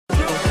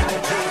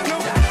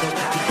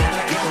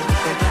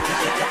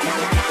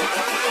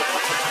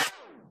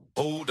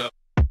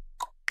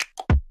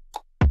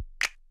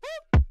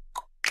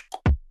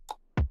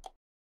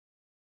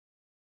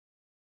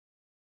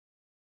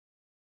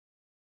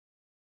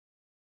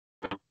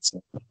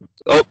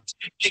Oh,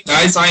 hey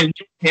guys, I am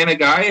Hannah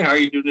Guy. How are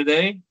you doing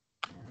today?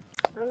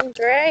 I'm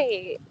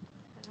great.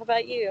 How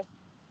about you?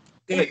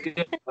 Good,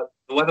 good.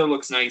 The weather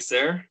looks nice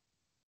there.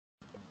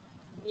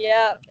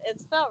 Yeah,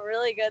 it's felt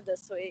really good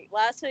this week.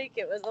 Last week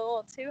it was a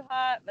little too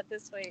hot, but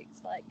this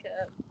week's like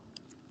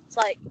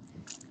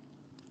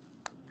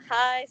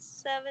high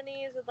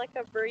 70s with like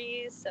a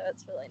breeze, so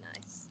it's really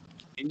nice.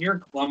 And you're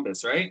in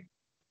Columbus, right?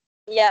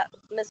 Yeah,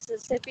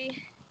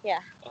 Mississippi.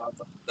 Yeah.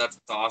 That's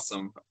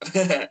awesome.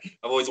 I've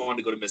always wanted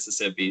to go to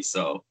Mississippi,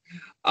 so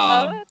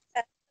Oh, um,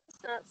 okay.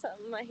 It's not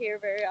something I hear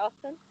very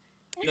often.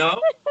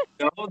 no,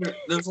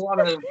 there's a lot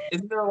of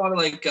isn't there a lot of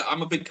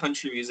I'm a big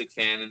country music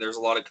fan, and there's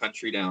a lot of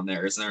country down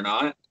there, isn't there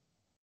not?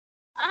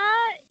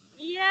 Uh,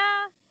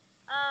 yeah.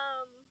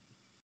 Um,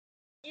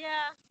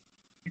 yeah.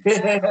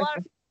 A lot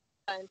of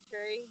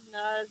country,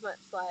 not as much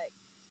like,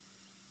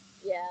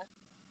 yeah.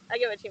 I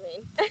get what you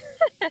mean.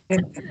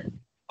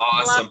 A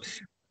lot. Awesome.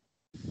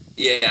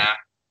 Yeah.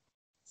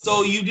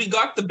 So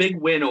got the big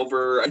win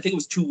over, I think it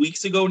was 2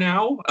 weeks ago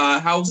now.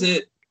 How's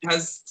it?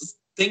 Has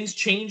things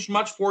changed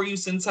much for you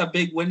since that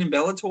big win in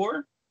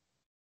Bellator?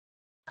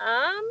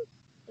 Um,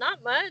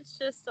 Not much.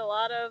 Just a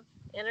lot of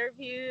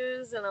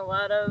interviews and a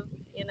lot of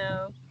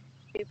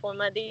people in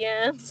my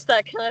DMs,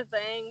 that kind of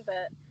thing.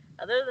 But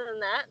other than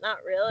that,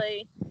 not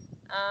really.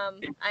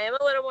 I am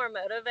a little more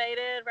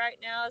motivated right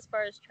now as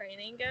far as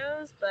training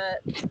goes,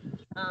 but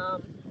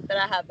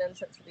I have been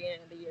since the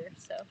beginning of the year,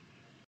 so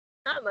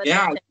not much has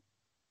Yeah, changed.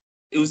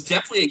 it was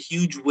definitely a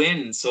huge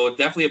win. So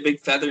definitely a big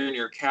feather in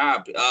your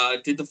cap.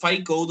 Did the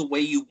fight go the way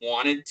you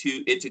wanted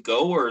it to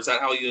go, or is that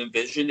how you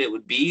envisioned it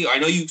would be? I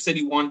know you said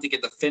you wanted to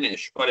get the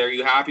finish, but are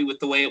you happy with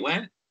the way it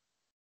went?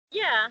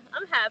 Yeah,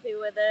 I'm happy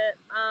with it.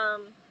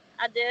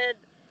 I did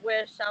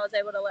wish I was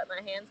able to let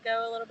my hands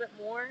go a little bit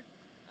more.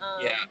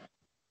 Yeah.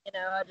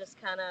 I just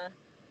kind of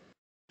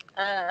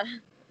uh,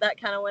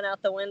 that kind of went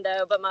out the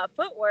window. But my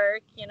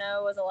footwork,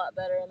 was a lot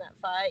better in that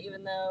fight,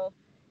 even though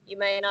you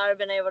may not have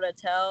been able to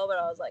tell, but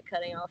I was like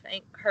cutting off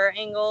her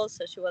angles,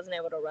 so she wasn't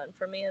able to run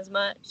for me as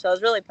much. So I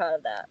was really proud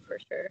of that for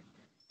sure.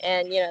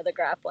 And, the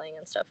grappling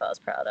and stuff I was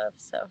proud of.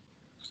 So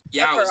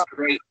Yeah, it was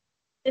overall.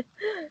 great.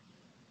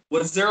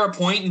 Was there a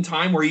point in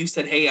time where you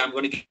said, "Hey, I'm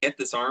going to get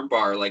this arm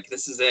bar. Like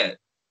this is it"?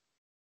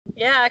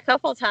 Yeah, a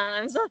couple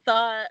times I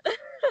thought.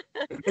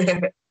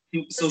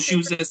 So she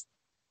was just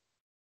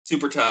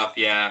super tough.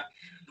 Yeah.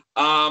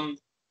 Um,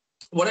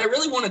 what I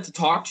really wanted to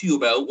talk to you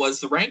about was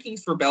the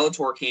rankings for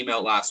Bellator came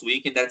out last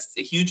week, and that's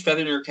a huge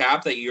feather in your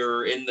cap that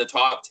you're in the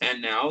top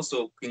 10 now.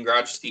 So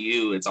congrats to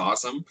you. It's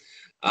awesome.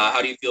 How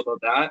do you feel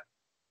about that?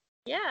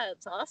 Yeah,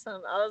 it's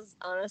awesome. I was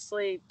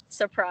honestly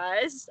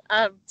surprised.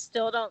 I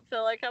still don't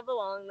feel like I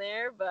belong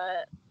there,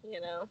 but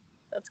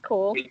that's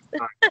cool.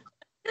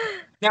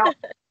 Now,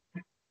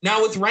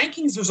 now with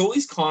rankings, there's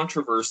always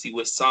controversy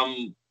with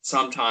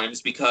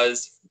sometimes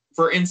because,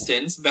 for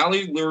instance,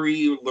 Valerie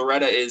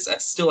Loureda is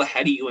still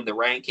ahead of you in the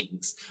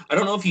rankings. I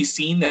don't know if you've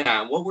seen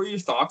that. What were your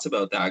thoughts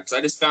about that? Because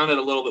I just found it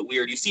a little bit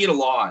weird. You see it a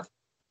lot.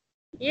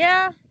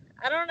 Yeah,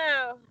 I don't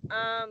know.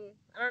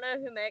 I don't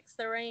know who makes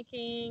the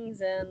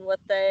rankings and what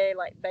they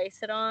like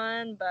base it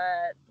on,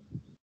 but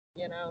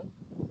you know,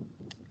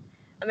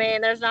 I mean,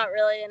 there's not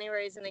really any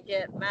reason to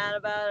get mad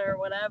about it or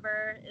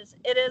whatever.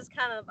 It is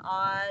kind of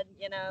odd,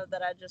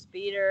 that I just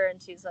beat her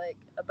and she's like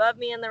above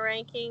me in the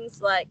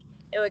rankings. Like,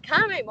 it would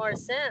kind of make more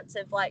sense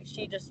if like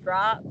she just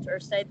dropped or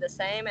stayed the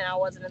same and I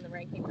wasn't in the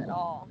rankings at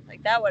all.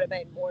 Like, that would have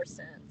made more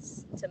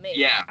sense to me.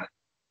 Yeah,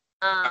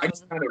 I Um,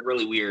 just found it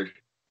really weird.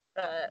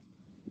 but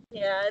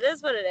yeah, it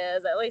is what it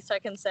is. At least I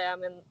can say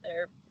I'm in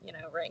their,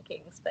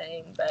 rankings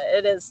thing. But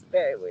it is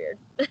very weird.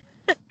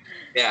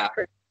 Yeah.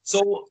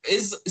 So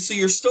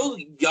you're still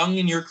young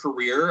in your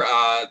career,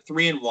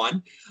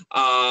 3-1.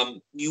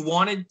 You're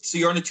on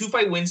a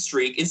 2-fight win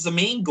streak. Is the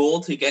main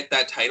goal to get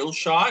that title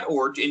shot,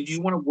 and do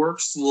you want to work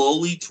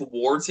slowly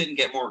towards it and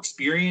get more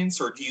experience,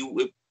 or do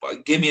you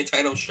give me a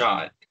title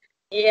shot?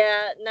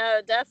 Yeah, no,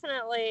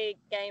 definitely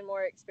gain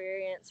more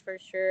experience for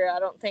sure. I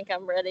don't think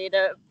I'm ready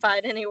to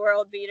fight any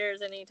world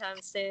beaters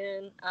anytime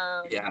soon.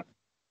 Yeah.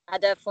 I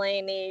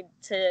definitely need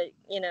to,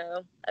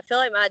 I feel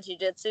like my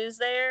jiu-jitsu's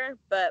there,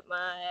 but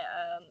my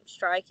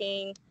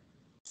striking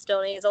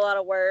still needs a lot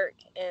of work,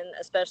 and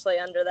especially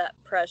under that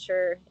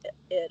pressure,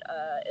 it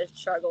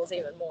struggles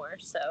even more.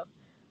 So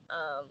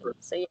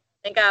yeah, I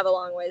think I have a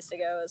long ways to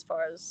go as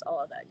far as all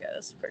of that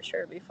goes for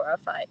sure before I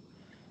fight,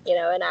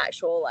 an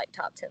actual like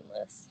top 10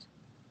 list.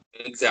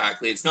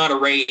 Exactly. It's not a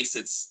race.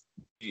 It's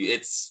you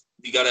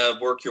got to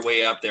work your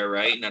way up there,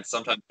 right? And that's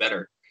sometimes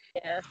better.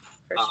 Yeah,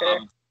 for sure.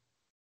 Um,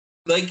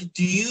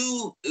 do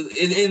you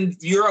and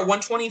you're at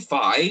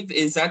 125?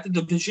 Is that the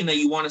division that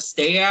you want to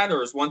stay at,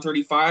 or is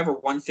 135 or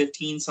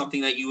 115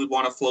 something that you would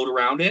want to float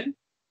around in?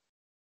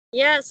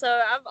 Yeah,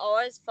 so I've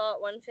always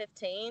fought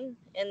 115,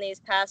 and these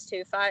past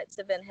two fights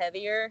have been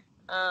heavier.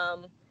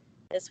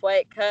 This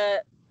weight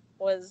cut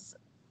was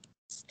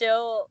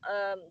still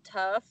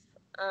tough,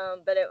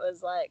 but it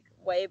was like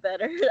way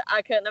better.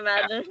 I couldn't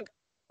imagine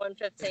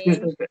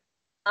 115.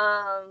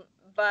 Um,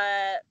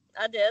 but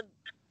I did.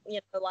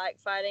 like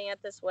fighting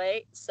at this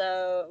weight.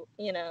 So,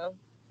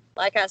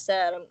 like I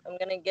said, I'm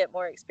going to get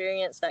more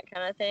experience, that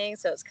kind of thing.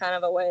 So it's kind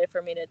of a way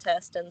for me to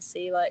test and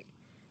see like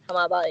how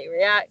my body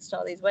reacts to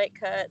all these weight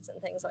cuts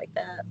and things like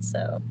that.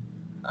 So,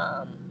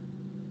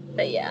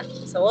 but yeah,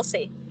 so we'll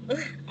see.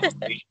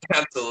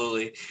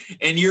 Absolutely.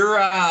 And you're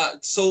have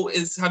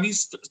you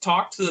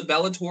talked to the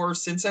Bellator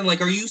since then?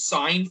 Like, are you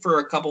signed for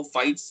a couple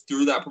fights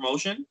through that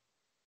promotion?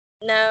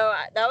 No,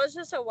 that was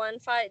just a one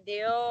fight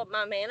deal.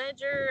 My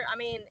manager, I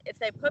mean, if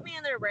they put me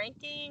in their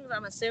rankings,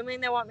 I'm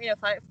assuming they want me to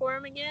fight for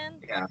them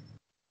again. Yeah.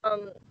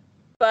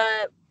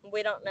 But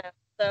we don't know.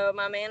 So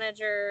my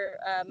manager,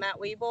 Matt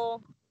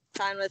Weeble,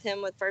 signed with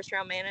him with First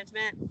Round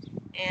Management,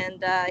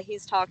 and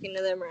he's talking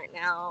to them right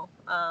now,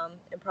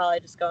 and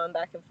probably just going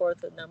back and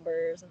forth with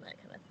numbers and that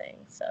kind of thing.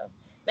 So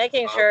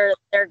making sure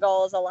their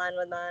goals align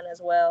with mine as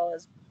well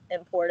is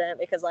important,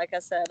 because like I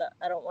said,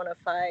 I don't want to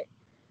fight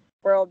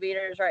world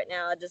beaters right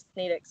now. I just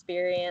need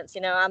experience.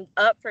 I'm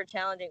up for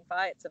challenging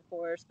fights, of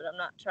course, but I'm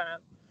not trying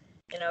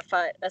to,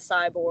 fight a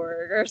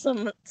cyborg or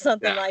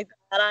something like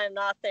that. I'm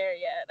not there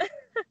yet.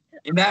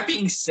 And that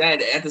being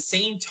said, at the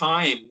same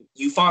time,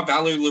 you fought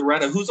Valerie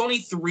Loureda, who's only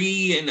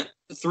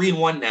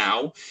 3-1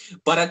 now,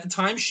 but at the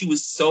time she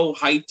was so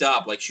hyped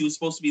up, like she was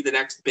supposed to be the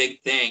next big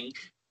thing.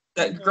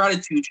 That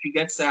gratitude, she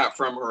gets that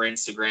from her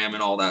Instagram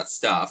and all that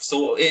stuff.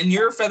 So in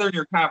your feather in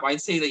your cap,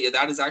 I'd say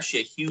that is actually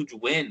a huge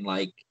win,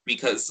 like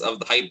because of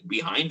the hype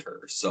behind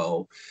her.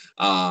 So,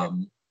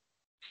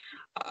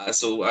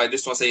 so I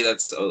just want to say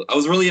I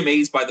was really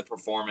amazed by the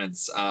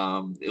performance.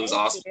 It was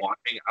awesome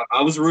watching.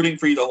 I was rooting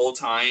for you the whole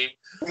time.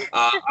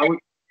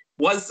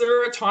 Was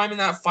there a time in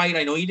that fight?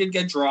 I know you did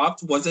get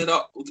dropped. Was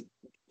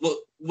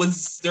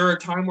there a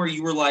time where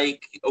you were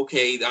like,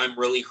 okay, I'm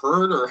really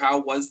hurt, or how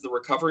was the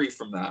recovery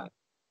from that?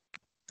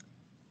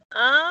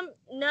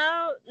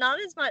 No, not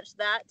as much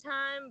that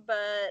time,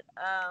 but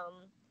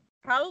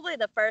probably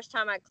the first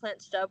time I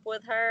clinched up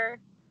with her,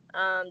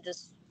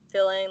 just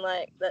feeling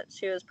like that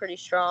she was pretty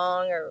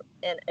strong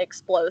and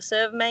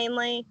explosive,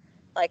 mainly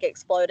like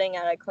exploding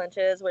out of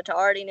clinches, which I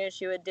already knew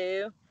she would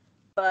do,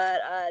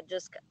 but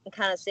just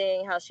kind of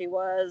seeing how she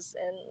was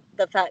and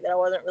the fact that I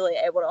wasn't really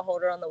able to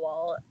hold her on the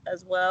wall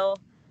as well,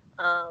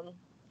 kind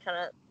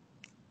of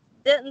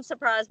didn't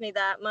surprise me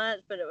that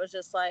much, but it was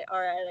just like, all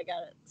right, I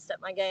gotta step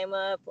my game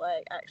up,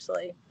 like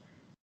actually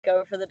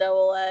go for the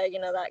double leg,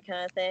 that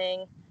kind of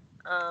thing.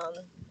 And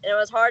it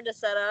was hard to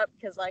set up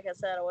because, like I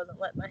said, I wasn't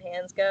letting my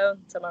hands go,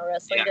 so my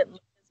wrestling didn't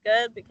look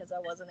as good because I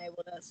wasn't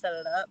able to set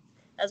it up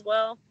as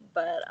well.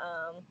 But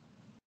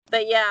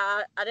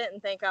yeah, I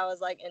didn't think I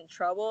was like in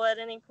trouble at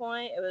any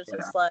point. It was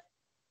just like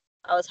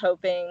I was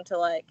hoping to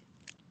like,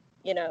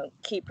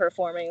 keep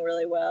performing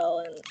really well,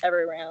 and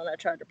every round I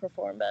tried to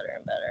perform better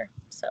and better.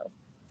 So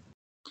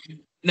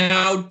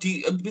now,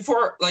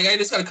 I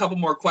just got a couple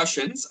more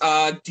questions.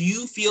 Do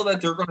you feel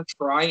that they're going to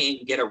try and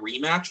get a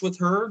rematch with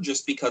her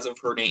just because of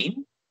her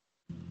name?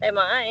 They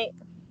might.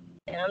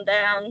 Yeah, I'm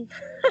down.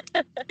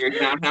 You're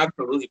down,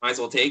 absolutely. Might as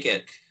well take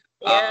it.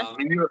 Yeah.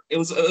 It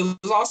was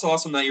also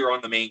awesome that you're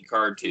on the main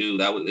card too.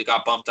 It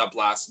got bumped up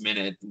last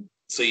minute,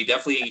 so you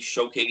definitely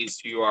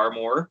showcased who you are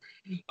more.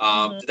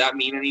 Did that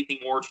mean anything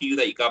more to you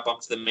that you got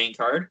bumped to the main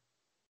card?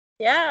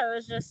 Yeah, it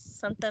was just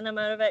something to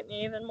motivate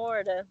me even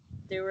more to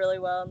do really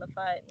well in the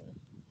fight. And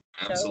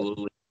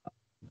absolutely.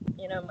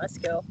 Show, my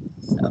skill.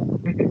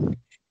 So.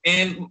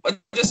 And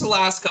just the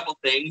last couple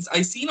things.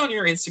 I seen on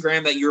your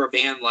Instagram that you're a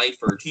van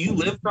lifer. Do you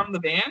live from the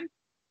van?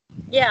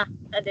 Yeah,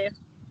 I do.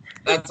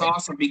 That's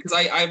awesome because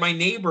my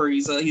neighbor,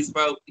 he's a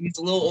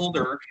little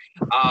older.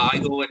 I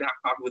go and have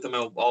coffee with him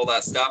about all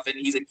that stuff, and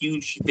he's a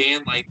huge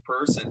van life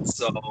person.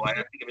 So I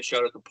have to give a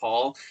shout out to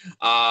Paul.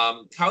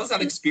 How's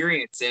that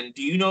experience? And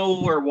do you know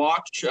or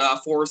watch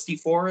Foresty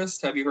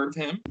Forest? Have you heard of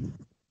him?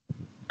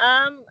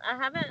 I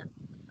haven't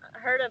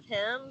heard of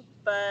him,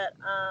 but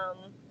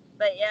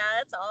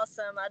yeah, it's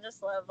awesome. I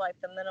just love like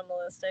the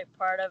minimalistic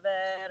part of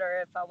it, or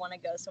if I want to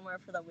go somewhere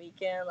for the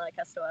weekend, like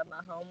I still have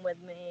my home with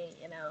me,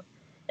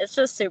 It's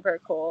just super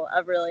cool.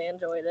 I've really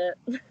enjoyed it.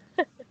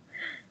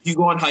 You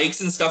go on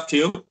hikes and stuff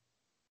too?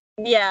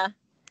 Yeah,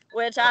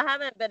 which I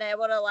haven't been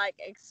able to like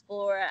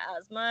explore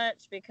as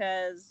much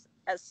because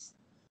as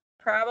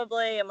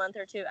probably a month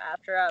or two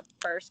after I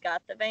first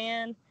got the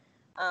van,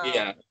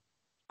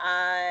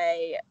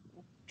 I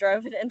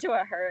drove it into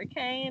a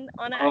hurricane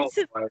on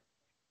accident.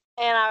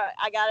 And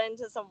I got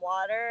into some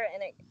water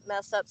and it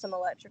messed up some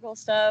electrical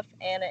stuff,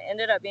 and it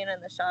ended up being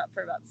in the shop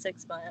for about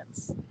 6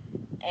 months.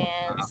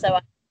 And so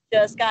I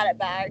just got it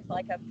back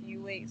like a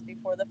few weeks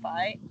before the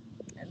fight.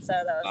 And so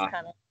that was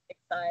kind of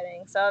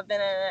exciting. So I've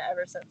been in it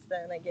ever since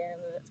then again.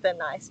 And it's been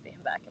nice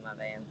being back in my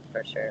van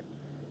for sure.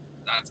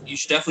 You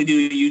should definitely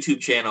do a YouTube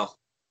channel.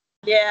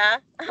 Yeah,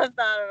 I've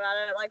thought about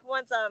it. Like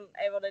once I'm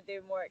able to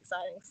do more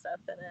exciting stuff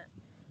in it.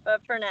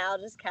 But for now,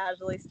 just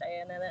casually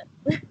staying in it.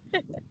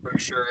 For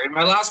sure. And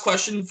my last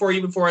question for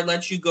you before I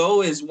let you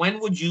go is, when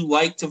would you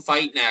like to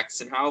fight next,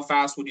 and how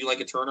fast would you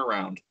like a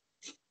turnaround?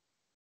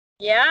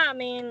 Yeah, I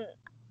mean,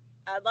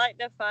 I'd like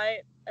to fight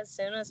as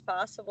soon as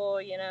possible.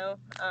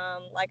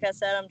 Like I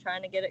said, I'm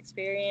trying to get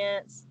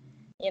experience.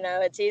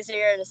 It's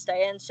easier to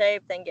stay in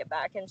shape than get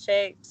back in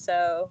shape.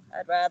 So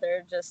I'd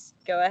rather just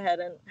go ahead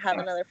and have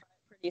another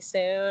fight pretty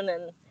soon.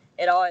 And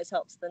it always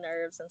helps the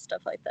nerves and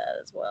stuff like that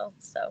as well.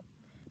 So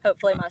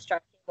hopefully my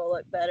striking will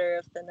look better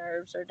if the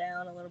nerves are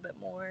down a little bit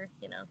more,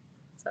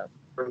 so.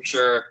 For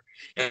sure.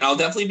 And I'll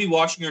definitely be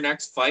watching your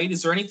next fight.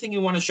 Is there anything you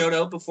want to shout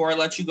out before I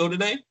let you go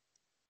today?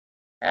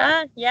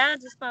 Yeah,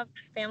 just my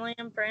family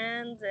and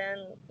friends,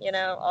 and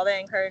all the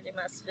encouraging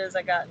messages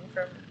I gotten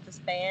from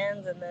just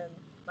fans, and then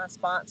my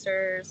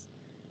sponsors.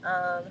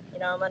 I'm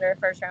under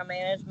first round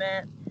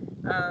management,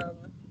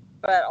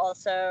 but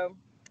also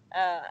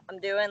I'm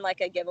doing like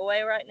a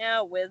giveaway right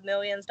now with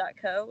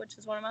Millions.co, which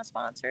is one of my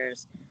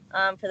sponsors,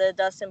 for the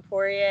Dustin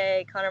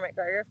Poirier Conor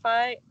McGregor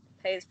fight.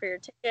 Pays for your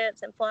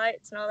tickets and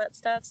flights and all that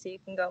stuff, so you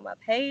can go on my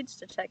page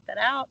to check that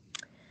out.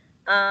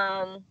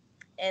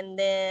 And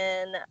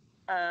then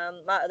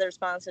my other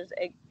sponsors: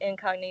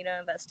 Incognito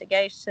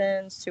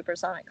Investigations,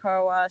 Supersonic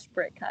Car Wash,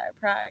 Brick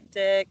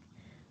Chiropractic,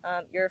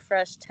 Your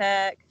Fresh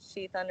Tech,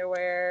 Sheath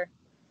Underwear.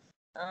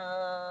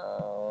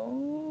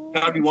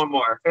 Gotta be one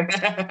more.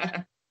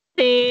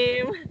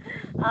 Team.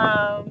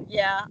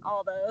 Yeah,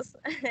 all those.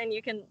 And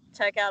you can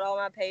check out all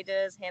my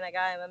pages, Hannah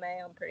Guy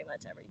MMA, on pretty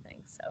much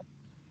everything. So.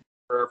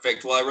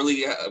 Perfect. Well, I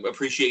really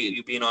appreciate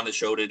you being on the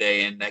show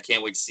today, and I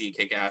can't wait to see you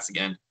kick ass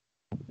again.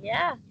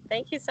 Yeah,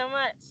 thank you so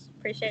much.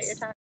 Appreciate your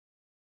time.